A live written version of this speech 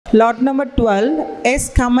Lot number 12,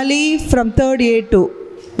 S. Kamali from 3rd A2.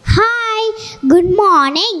 Hi, good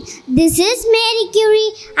morning. This is Mary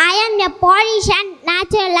Curie. I am a Polish and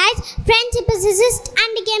naturalized French physicist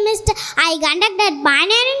and chemist. I conducted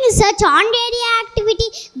pioneering research on radioactivity.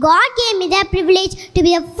 God gave me the privilege to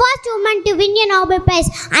be the first woman to win a Nobel Prize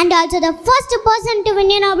and also the first person to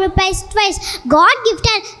win a Nobel Prize twice. God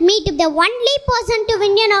gifted me to be the only person to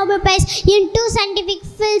win a Nobel Prize in 2 scientific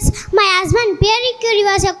fields. My husband Pierre Curie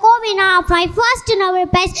was a co-winner of my first Nobel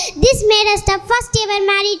Prize. This made us the first ever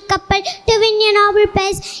married couple to win a Nobel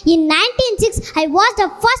Prize. In 1906, I was the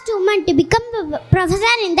first woman to become a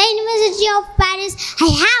professor in the University of Paris. I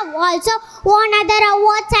have also won other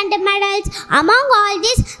awards and medals. Among all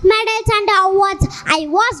these medals and awards, I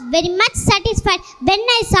was very much satisfied when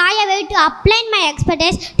I saw a way to apply my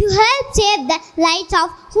expertise to help save the lives of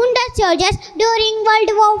 100 soldiers during World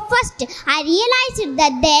War I. I realized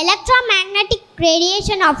that the electromagnetic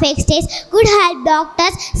radiation of X-rays could help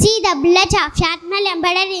doctors see the bullets of shrapnel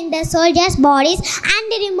embedded in the soldiers' bodies and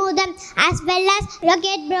remove them, as well as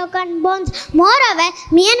locate broken bones. Moreover,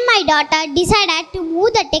 me and my daughter decided to move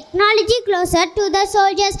the technology closer to the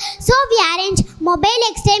soldiers, so we arranged mobile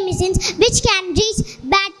X-ray machines which can reach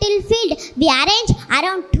battlefield. We arranged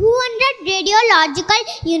around 200 radiological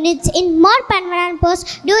units in more permanent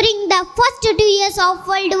posts during the first 2 years of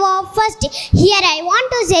World War I. Here I want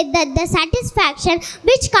to say that the satisfaction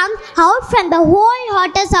which comes out from the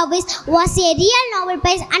wholehearted service was a real Nobel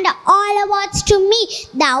Prize and all awards to me.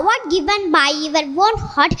 The award given by your own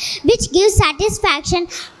heart, which gives satisfaction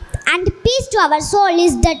and peace to our soul,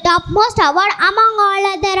 is the topmost award among all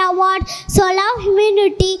other awards. So love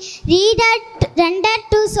humanity, render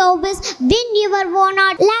to service, win your own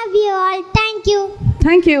heart. Love you all. Thank you.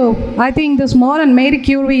 Thank you. I think this morning Mary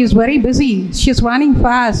Curie is very busy. She's running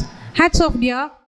fast. Hats off, dear.